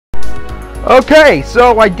Okay,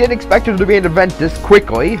 so I didn't expect it to be an event this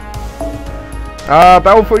quickly.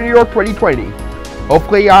 Battle for New York 2020.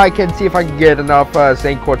 Hopefully I can see if I can get enough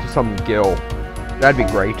St. Court to summon Gil. That'd be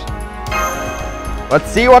great. Let's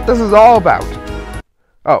see what this is all about.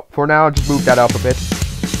 Oh, for now, I'll just move that up a bit.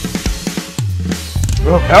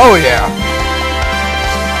 Oh, hell yeah!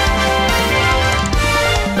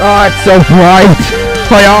 Oh, it's so bright!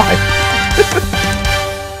 My eye!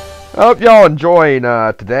 I hope y'all enjoying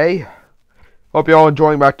today. Hope y'all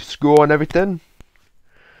enjoying back to school and everything.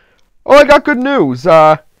 Oh, I got good news.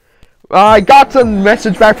 I got some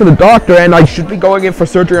message back from the doctor, and I should be going in for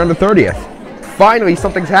surgery on the 30th. Finally,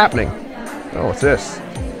 something's happening. Oh, what's this?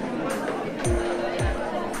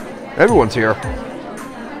 Everyone's here.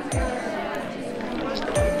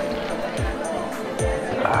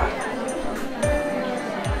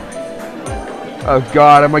 Oh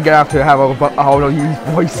God, am I gonna have to have all of these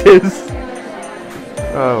voices?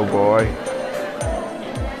 Oh boy.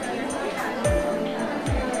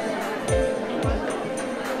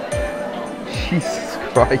 Jesus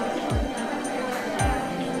Christ.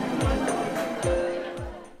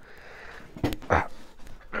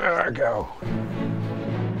 There we go.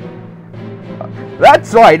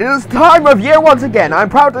 That's right, it is time of year once again. I'm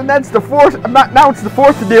proud to announce the fourth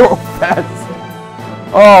Nero Fest.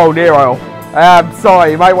 Oh, Nero. I'm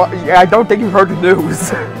sorry, I don't think you've heard the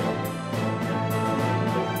news.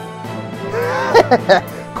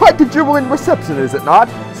 Quite the jubilant reception, is it not?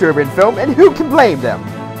 Serbian film, and who can blame them?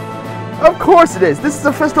 Of course it is. This is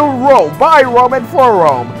a festival of Rome, by Rome, and for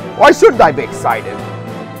Rome. Why shouldn't I be excited?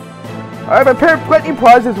 I have prepared plenty of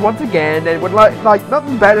prizes once again, and would like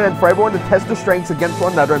nothing better than for everyone to test their strengths against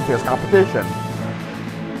one another in fierce competition.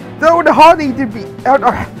 Though it hardly need to be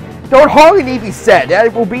said that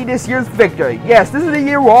it will be this year's victory. Yes, this is the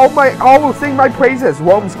year where all will sing my praises,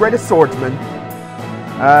 Rome's greatest swordsman.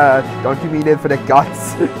 Don't you mean infinite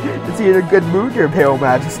guts? Is he in a good mood, your Imperial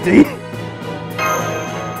Majesty?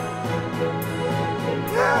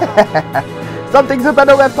 Some things are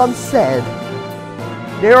better left unsaid.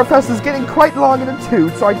 Nero Fest is getting quite long in the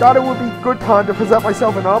tooth, so I thought it would be a good time to present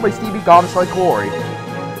myself in all my steamy goddess-like glory.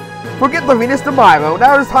 Forget the Venus de Milo,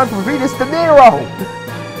 now it is time for Venus de Nero!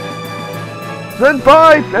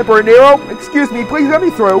 Senpai, Emperor Nero, excuse me, please let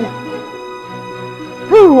me through.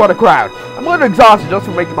 Whew, what a crowd. I'm a little exhausted just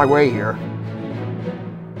from making my way here.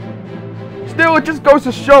 Still, it just goes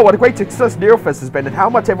to show what a great success Nero Fest has been and how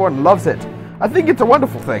much everyone loves it. I think it's a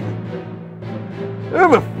wonderful thing.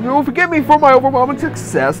 You'll forgive me for my overwhelming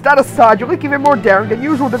success. That aside, you're looking even more daring than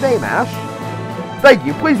usual today, Mash. Thank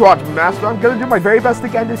you. Please watch me, Master. I'm going to do my very best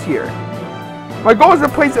again this year. My goal is to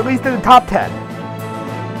place at least in the top 10.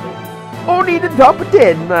 Only the top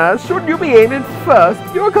 10, Mash. Shouldn't you be aiming first?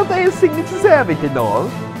 Your contains signatures everything and all.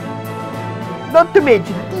 Not to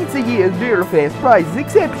mention that this year's Nero Fest prize is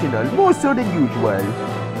exceptional, more so than usual.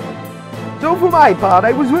 So for my part,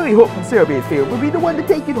 I was really hoping Serbian Field would be the one to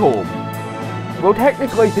take it home. Well,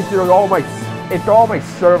 technically, since they're all my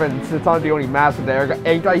servants, since I'm the only master there,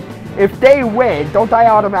 if they win, don't I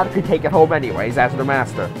automatically take it home anyways as the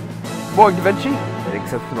master? Boy, Da Vinci, an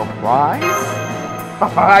exceptional prize?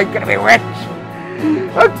 I'm gonna be rich!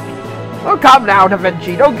 Oh, come now, Da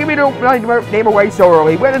Vinci, don't give me my name away so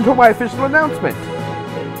early. Wait until my official announcement.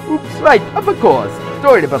 Oops, right, of course.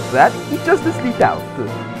 Sorry about that, he just slipped out.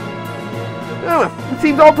 It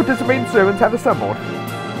seems all participating servants have assembled.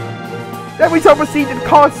 Then we shall proceed to the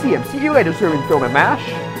Colosseum. See you later, Serbian Film and Mash.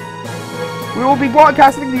 We will be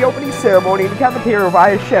broadcasting the opening ceremony in the cafeteria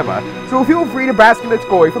via Shema, so feel free to bask in its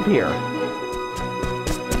glory from here.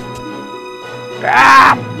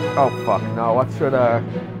 Ah! Oh fuck, no, what should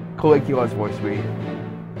Caligula's voice be?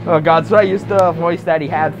 Oh god, so I used the voice that he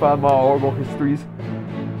had from Horrible Histories.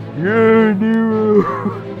 Yeah, Nero!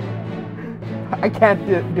 I can't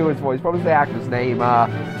do his voice. What was the actor's name? Oh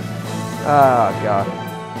god.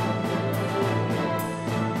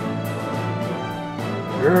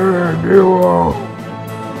 Yeah, Nero!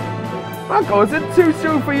 Uncle, is it too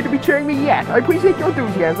soon for you to be cheering me yet? I appreciate your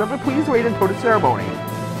enthusiasm, but please wait until the ceremony.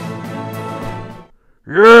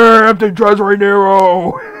 Yeah, empty treasury,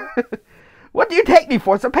 Nero! What do you take me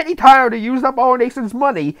for? Some petty tyrant to use up all nation's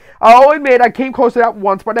money? I'll admit I came close to that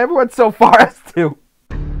once, but never went so far as to.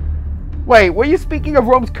 Wait, were you speaking of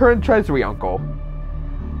Rome's current treasury, Uncle?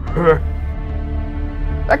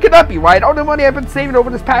 That cannot be right. All the money I've been saving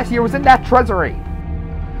over this past year was in that treasury.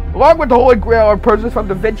 Along with the Holy Grail, I purchased from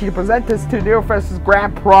Da Vinci to present this to Nero Fest's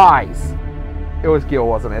grand prize. It was Gil,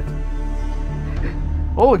 wasn't it?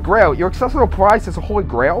 Holy Grail? Your accessible prize is a Holy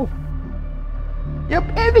Grail? Yep,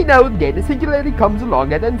 every now and then a singularity comes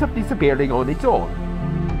along and ends up disappearing on its own.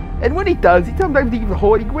 And when he does, he sometimes leaves the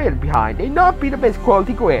Holy Grail behind. They not be the best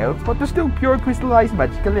quality grails, but they're still pure crystallized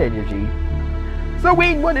magical energy. So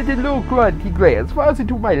when one of the low quality grails falls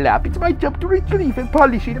into my lap, it's my job to retrieve and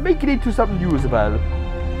polish it and make it into something usable.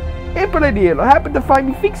 Emperor Nero happened to find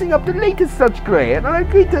me fixing up the latest such grail, and I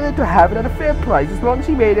agreed to have it at a fair price as long as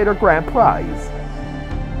he made it a grand prize.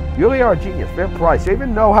 You really are a genius, fair price. You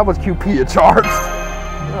even know how much QP it charged.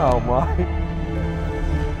 Oh my.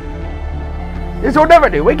 This will never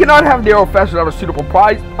do. We cannot have Nero Fest without a suitable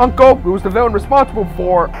prize. Uncle, who was the villain responsible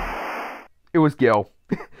for... It was Gil.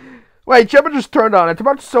 Wait, Gemma just turned on. It's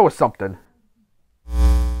about to sew something.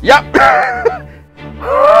 Yep.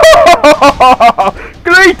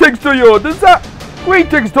 Greetings to you.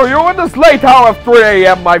 Greetings to you in this late hour of 3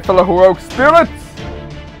 a.m., my fellow heroic spirits.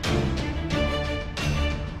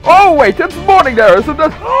 Oh wait, it's morning there, isn't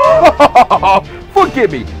it?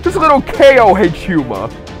 Forgive me. Just a little KO hates humor.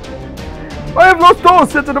 I have lost all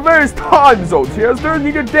sense of the various time zones here, as there is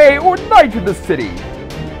neither day or night in the city.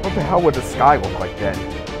 What the hell would the sky look like then?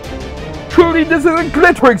 Truly, this is a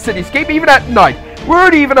glittering cityscape even at night.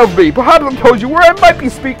 Word even of me. Perhaps I told you where I might be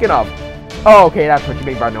speaking of. Oh, okay, that's what you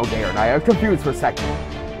mean by no day or night. I was confused for a second.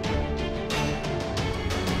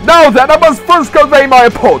 Now then, I must first convey my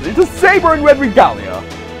apology to Saber and Red Regalia.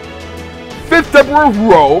 5th Emperor of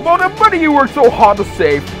Rome, all the money you worked so hard to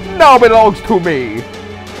save now belongs to me.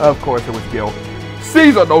 Of course it was Gil.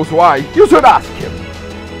 Caesar knows why. You should ask him.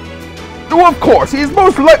 No, of course, he is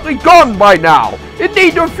most likely gone by now.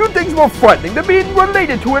 Indeed, there are few things more frightening than being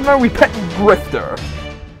related to an unrepentant grifter.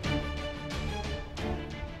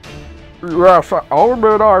 Yes, I'll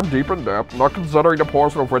admit I'm deep in debt, not considering the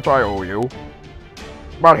portion of which I owe you.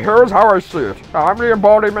 But here's how I see it. I'm the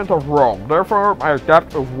embodiment of Rome, therefore my debt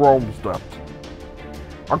is Rome's debt.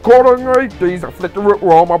 Accordingly, these afflicted with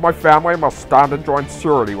Rome of my family must stand in joint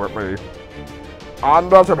surety with me.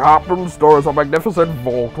 And as it happens, there is a magnificent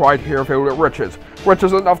vault right here filled with riches, which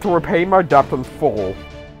is enough to repay my debt in full.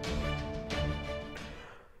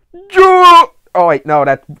 Oh wait, no,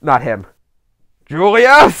 that's not him.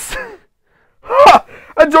 Julius! Ha!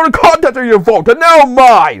 And so the contents of your vault are now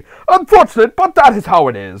mine! Unfortunate, but that is how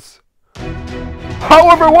it is.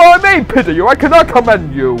 However, while I may pity you, I cannot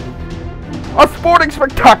commend you. A sporting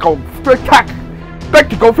spectacle for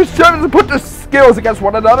servants to put their skills against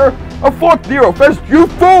one another. A 4th Nero Fest, you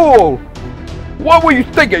fool! What were you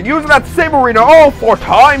thinking, using that same arena all 4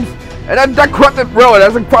 times? And then decrepit ruin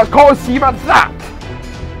as a colosseum at that?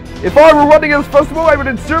 If I were running this festival, I would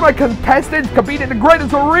ensure my contestants compete in the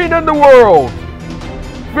greatest arena in the world.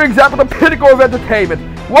 For example, the pinnacle of entertainment,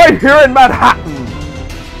 right here in Manhattan.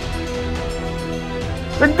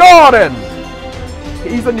 The Garden!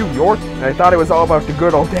 He's in New York, and I thought it was all about the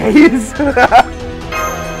good old days.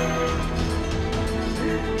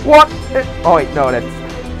 What? Oh wait, no, that's...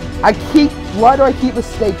 Why do I keep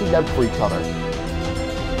mistaking them for each other?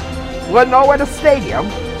 Well, no, at a stadium?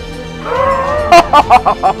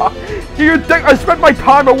 Do you think I spent my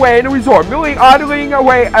time away in a resort, merely idling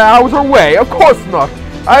away hours away? Of course not.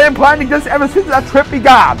 I am planning this ever since that trip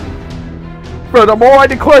began. Furthermore, I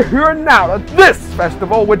declare here and now that this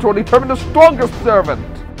festival which will determine the strongest servant.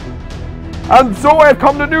 And so I have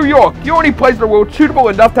come to New York, the only place in the world suitable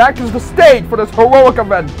enough to act as the stage for this heroic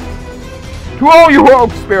event. To all you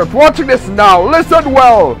heroic spirits watching this now, listen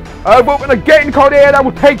well. I have opened a gate in Cartier that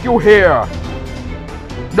will take you here.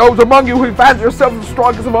 Those among you who fancy yourselves the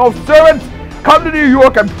strongest of all servants, come to New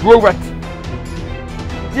York and prove it.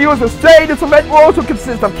 Needless to say, this event will also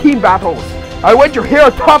consist of team battles. I wait you here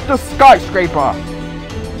atop the skyscraper.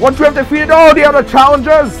 Once you have defeated all the other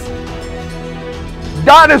challengers,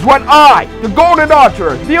 that is when I, the Golden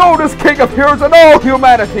Archer, the oldest king of heroes in all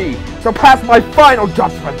humanity, shall pass my final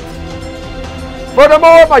judgment.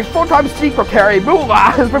 Furthermore, my full-time secretary, Moolah,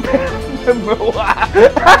 has prepared... Moolah!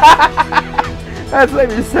 That's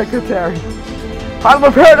maybe secretary. Has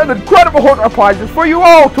prepared an incredible host of prizes for you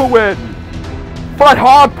all to win. Fight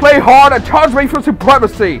hard, play hard, and challenge me for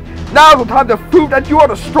supremacy. Now's the time to prove that you are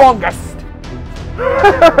the strongest.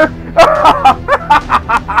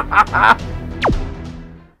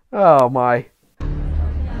 Oh my.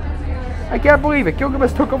 I can't believe it.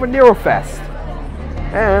 Gilgamesh took over Nero Fest.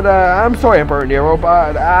 And I'm sorry, Emperor Nero,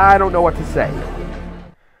 but I don't know what to say.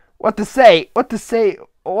 What to say? What to say?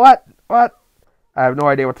 What? What? I have no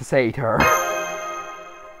idea what to say to her.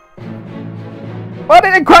 What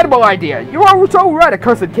an incredible idea! You are so right,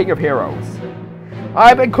 accursed king of heroes.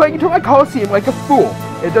 I've been clinging to my colosseum like a fool.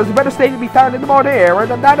 If there's a better stage to be found in the modern era,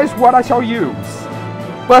 then that is what I shall use.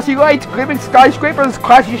 Flashy lights, gleaming skyscrapers,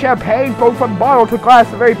 classy champagne, both from bottle to glass,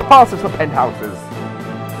 the very process of penthouses.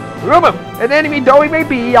 Remember, an enemy though he may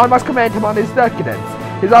be, I must commend him on his decadence.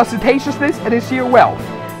 his ostentatiousness, and his sheer wealth.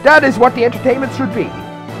 That is what the entertainment should be.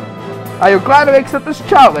 I am glad to accept this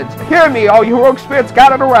challenge. Hear me, all you heroic spirits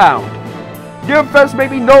gathered around. Doomfest may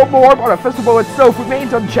be no more, but the festival itself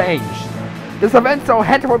remains unchanged. This event so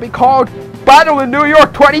hence will be called Battle in New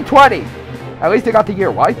York 2020. At least I got the year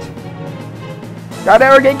right. That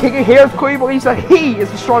arrogant King of Heroes clearly believes that he is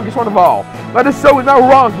the strongest one of all. Let us show how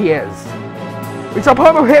wrong he is. We shall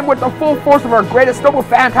pummel him with the full force of our greatest noble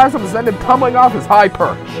phantasm and send him tumbling off his high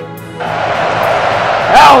perch.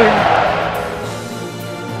 Hell yeah!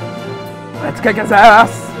 Let's kick his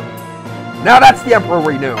ass! Now that's the Emperor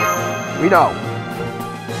we knew. We know.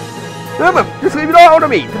 Just leave it all to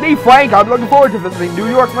me. To be frank, I'm looking forward to visiting New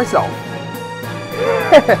York myself.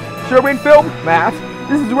 Sure we film? Matt,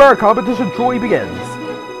 this is where our competition truly begins.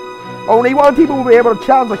 Only one team will be able to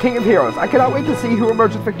challenge the King of Heroes. I cannot wait to see who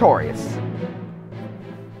emerges victorious.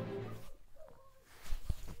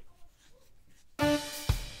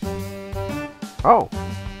 Oh.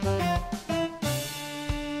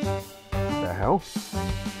 The hell?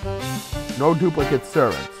 No duplicate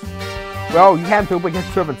servants. Well, you can't duplicate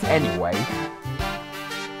servants anyway.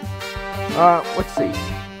 Let's see.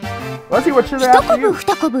 Let's see what should I ask you.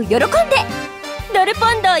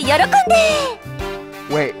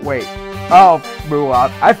 Wait. Oh, Mulan.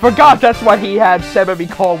 I forgot that's what he had Sebabi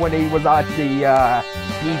call when he was at the,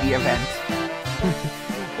 Eevee event.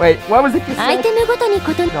 Wait, what was it you said?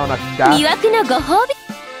 No, not that.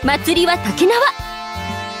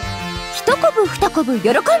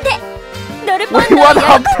 Wait, what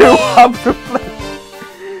up to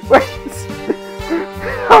Wait.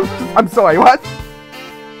 I'm sorry, what?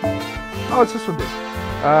 Oh, it's just from this.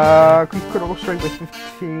 Critical strength with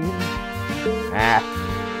 15. Ah.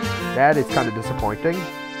 That is kind of disappointing.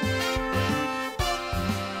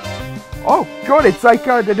 Oh, good, it's like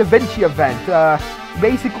the Da Vinci event.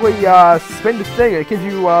 Basically, spin the thing, it gives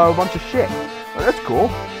you a bunch of shit. Oh, that's cool.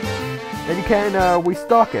 Then you can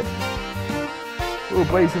restock it. Ooh,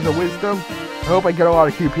 Blazes of Wisdom. I hope I get a lot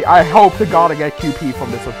of QP. I hope to God I get QP from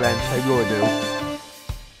this event. I really do.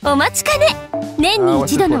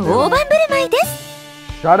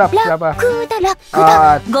 Shut up, Seba.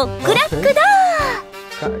 Okay.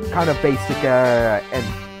 Kind of basic, and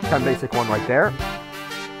kind of basic one right there.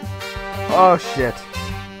 Oh, shit.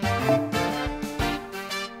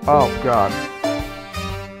 Oh, God.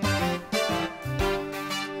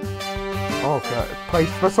 Oh, God. Play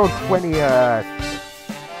special 20,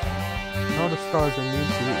 all the stars I need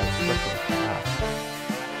to use special attack.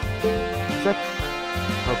 Is that?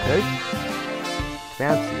 Okay.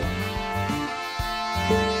 Fancy.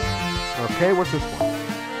 Okay, what's this one?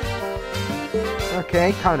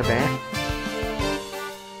 Okay, kind of bad.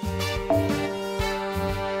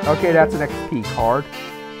 Okay, that's an XP card.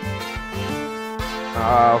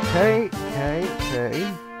 Okay.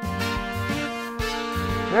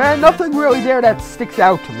 Nothing really there that sticks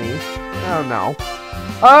out to me. I don't know.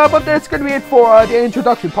 But that's gonna be it for the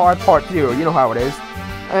introduction part 2. You know how it is.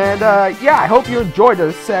 And yeah, I hope you enjoyed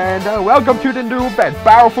this. And welcome to the new event,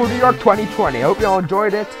 Battle for New York 2020. I hope you all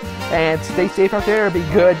enjoyed it. And stay safe out there. Be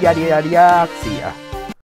good. Yada yada yada. See ya.